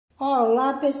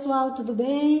Olá pessoal, tudo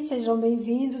bem? Sejam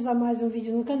bem-vindos a mais um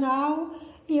vídeo no canal.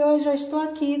 E hoje eu estou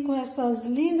aqui com essas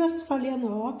lindas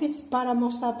phalaenopes para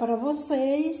mostrar para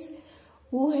vocês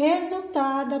o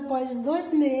resultado após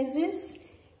 2 meses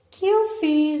que eu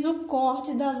fiz o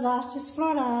corte das hastes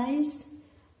florais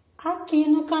aqui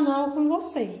no canal com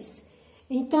vocês.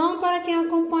 Então, para quem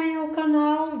acompanha o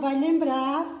canal, vai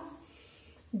lembrar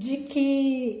de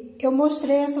que eu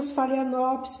mostrei essas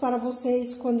phalaenopes para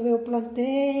vocês quando eu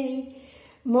plantei,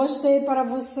 mostrei para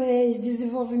vocês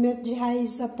desenvolvimento de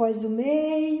raiz após o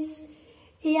mês,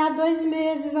 e há 2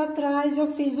 meses atrás eu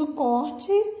fiz o corte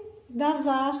das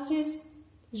hastes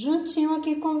juntinho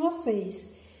aqui com vocês.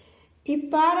 E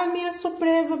para minha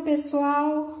surpresa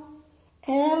pessoal,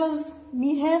 elas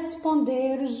me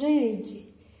responderam,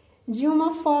 gente, de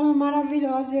uma forma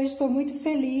maravilhosa. Eu estou muito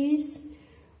feliz,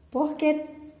 porque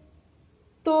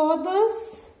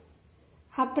todas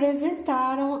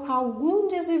apresentaram algum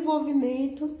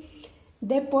desenvolvimento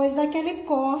depois daquele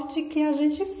corte que a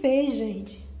gente fez,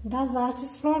 gente, das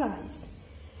hastes florais.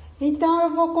 Então,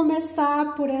 eu vou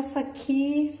começar por essa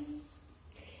aqui,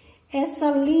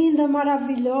 essa linda,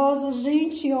 maravilhosa.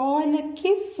 Gente, olha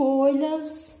que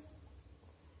folhas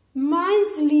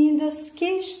mais lindas que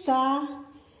está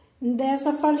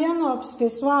dessa phalaenopes,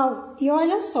 pessoal. E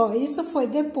olha só, isso foi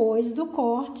depois do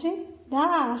corte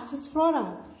da hastes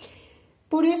floral.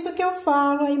 Por isso que eu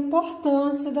falo a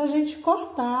importância da gente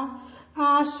cortar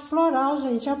a haste floral,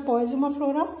 gente, após uma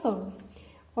floração.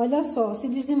 Olha só, se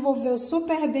desenvolveu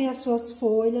super bem as suas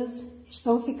folhas,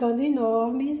 estão ficando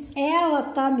enormes. Ela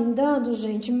tá me dando,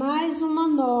 gente, mais uma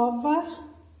nova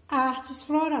hastes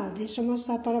floral. Deixa eu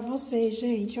mostrar para vocês,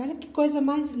 gente. Olha que coisa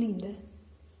mais linda.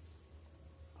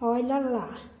 Olha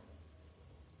lá.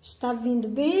 Está vindo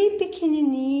bem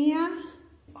pequenininha.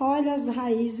 Olha as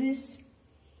raízes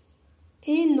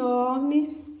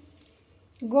enorme.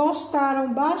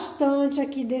 Gostaram bastante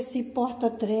aqui desse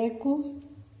porta-treco.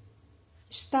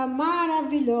 Está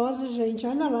maravilhosa, gente.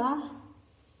 Olha lá.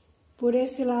 Por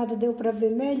esse lado deu para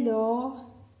ver melhor.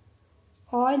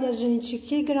 Olha, gente,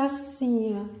 que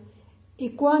gracinha. E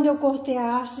quando eu cortei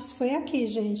a hastes foi aqui,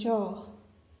 gente, ó.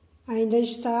 Ainda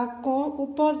está com o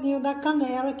pozinho da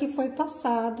canela que foi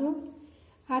passado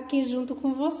aqui junto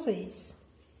com vocês.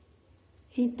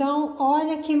 Então,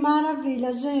 olha que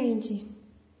maravilha, gente.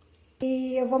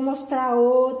 E eu vou mostrar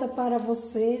outra para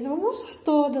vocês. Eu vou mostrar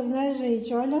todas, né,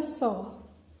 gente? Olha só.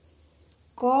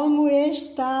 Como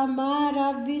está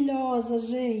maravilhosa,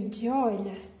 gente.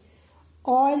 Olha.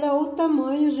 Olha o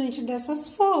tamanho, gente, dessas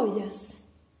folhas.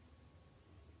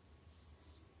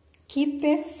 Que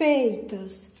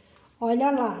perfeitas.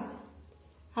 Olha lá.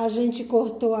 A gente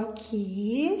cortou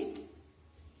aqui.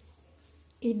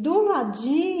 E do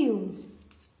ladinho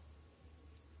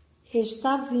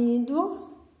está vindo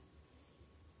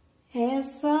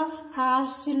essa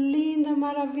haste linda,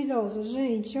 maravilhosa.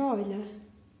 Gente, olha.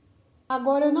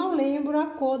 Agora eu não lembro a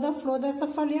cor da flor dessa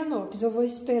phalaenopes. Eu vou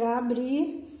esperar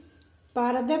abrir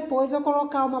para depois eu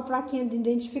colocar uma plaquinha de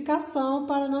identificação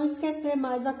para não esquecer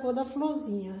mais a cor da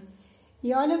florzinha.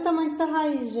 E olha o tamanho dessa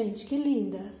raiz, gente, que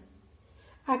linda.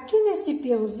 Aqui nesse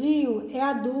peãozinho é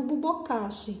adubo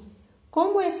bocache.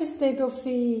 Como esses tempos eu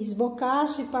fiz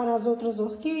bocache para as outras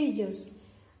orquídeas,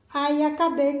 aí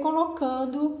acabei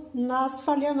colocando nas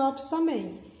phalaenopes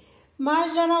também.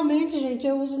 Mas geralmente, gente,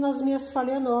 eu uso nas minhas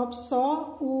phalaenopes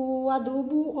só o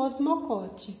adubo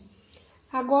osmocote.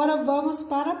 Agora vamos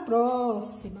para a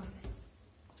próxima.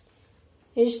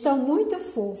 Estão muito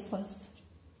fofas.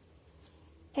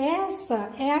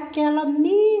 Essa é aquela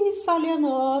mini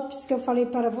phalaenopes que eu falei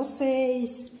para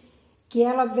vocês, que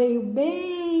ela veio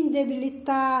bem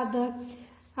debilitada,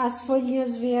 as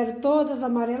folhinhas vieram todas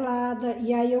amareladas,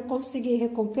 e aí eu consegui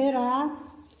recuperar.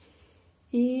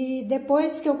 E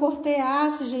depois que eu cortei a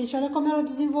haste, gente, olha como ela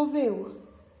desenvolveu.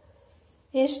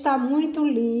 Está muito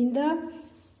linda.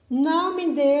 Não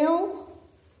me deu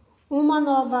uma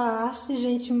nova haste,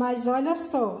 gente, mas olha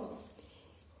só.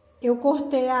 Eu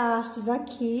cortei a hastes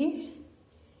aqui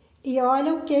e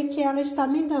olha o que ela está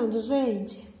me dando,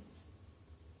 gente.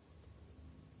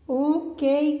 Um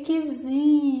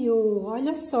cakezinho,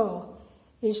 olha só.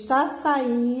 Está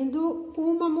saindo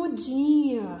uma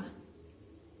mudinha.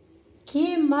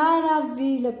 Que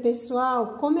maravilha,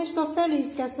 pessoal. Como eu estou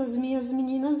feliz com essas minhas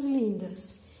meninas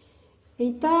lindas.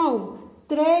 Então,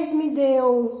 3 me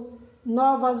deu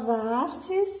novas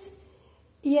hastes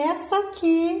e essa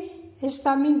aqui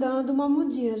está me dando uma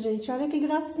mudinha, gente. Olha que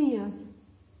gracinha.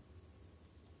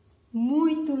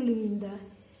 Muito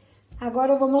linda.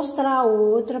 Agora eu vou mostrar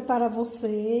outra para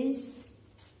vocês.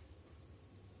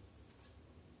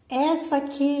 Essa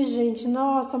aqui, gente,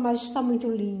 nossa, mas está muito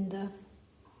linda.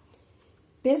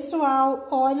 Pessoal,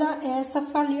 olha essa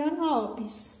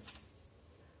phalaenopsis.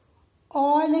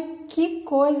 Olha que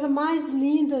coisa mais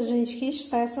linda, gente, que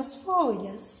está essas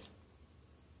folhas.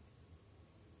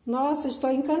 Nossa,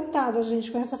 estou encantada,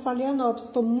 gente, com essa phalaenopsis.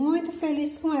 Estou muito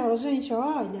feliz com ela, gente,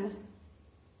 olha.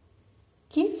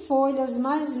 Que folhas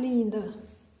mais lindas.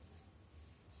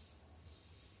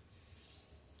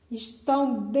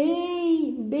 Estão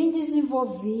bem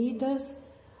desenvolvidas.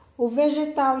 O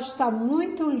vegetal está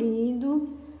muito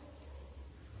lindo.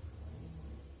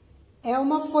 É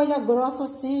uma folha grossa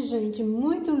assim, gente,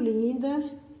 muito linda.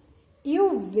 E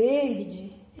o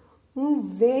verde, um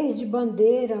verde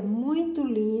bandeira muito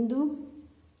lindo.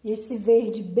 Esse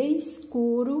verde bem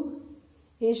escuro,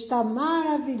 está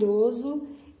maravilhoso.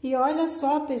 E olha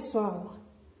só, pessoal,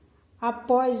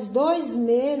 após 2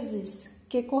 meses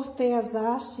que cortei as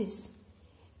hastes,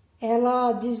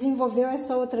 ela desenvolveu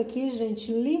essa outra aqui,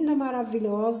 gente, linda,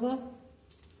 maravilhosa.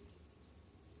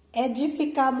 É de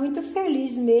ficar muito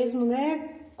feliz mesmo,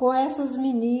 né? Com essas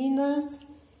meninas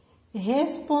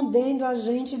respondendo a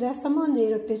gente dessa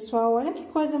maneira, pessoal. Olha que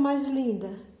coisa mais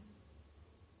linda.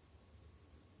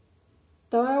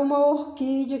 Então, é uma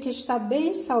orquídea que está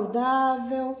bem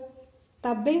saudável,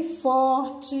 está bem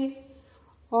forte.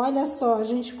 Olha só, a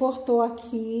gente cortou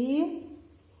aqui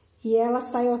e ela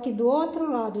saiu aqui do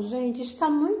outro lado. Gente, está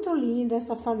muito linda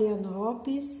essa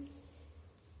phalaenopsis.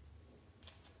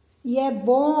 E é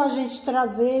bom a gente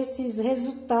trazer esses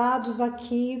resultados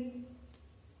aqui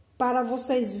para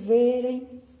vocês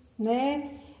verem,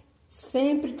 né?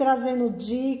 Sempre trazendo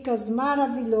dicas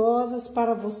maravilhosas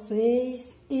para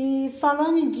vocês. E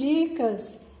falando em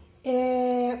dicas,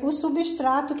 o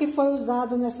substrato que foi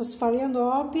usado nessas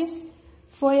phalaenopsis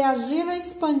foi argila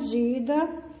expandida,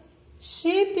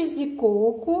 chips de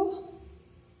coco,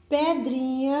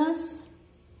 pedrinhas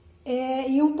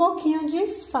e um pouquinho de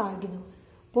esfagno.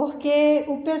 Porque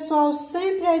o pessoal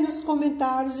sempre aí nos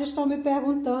comentários estão me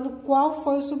perguntando qual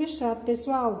foi o substrato.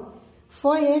 Pessoal,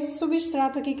 foi esse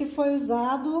substrato aqui que foi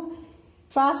usado.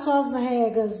 Faço as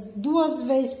regas 2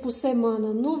 vezes por semana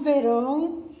no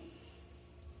verão.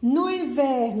 No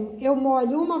inverno eu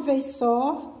molho 1 vez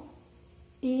só.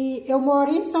 E eu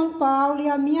moro em São Paulo e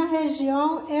a minha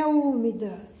região é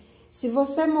úmida. Se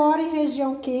você mora em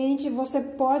região quente, você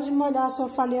pode molhar sua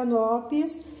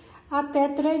phalaenopsis até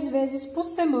 3 vezes por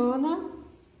semana,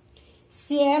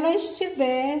 se ela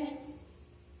estiver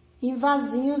em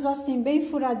vasinhos assim bem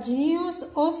furadinhos,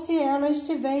 ou se ela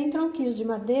estiver em tronquinhos de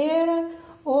madeira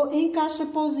ou em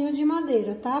cachepôzinho de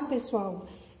madeira, tá, pessoal?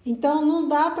 Então, não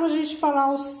dá pra gente falar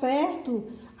ao certo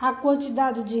a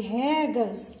quantidade de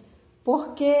regas,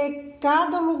 porque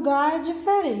cada lugar é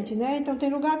diferente, né? Então, tem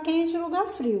lugar quente e lugar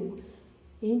frio.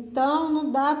 Então,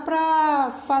 não dá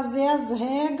pra fazer as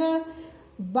regas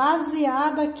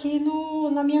baseada aqui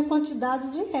na minha quantidade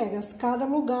de regas. Cada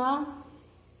lugar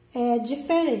é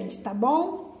diferente, tá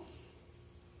bom?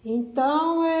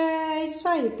 Então, é isso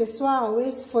aí, pessoal.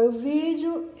 Esse foi o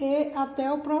vídeo e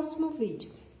até o próximo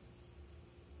vídeo.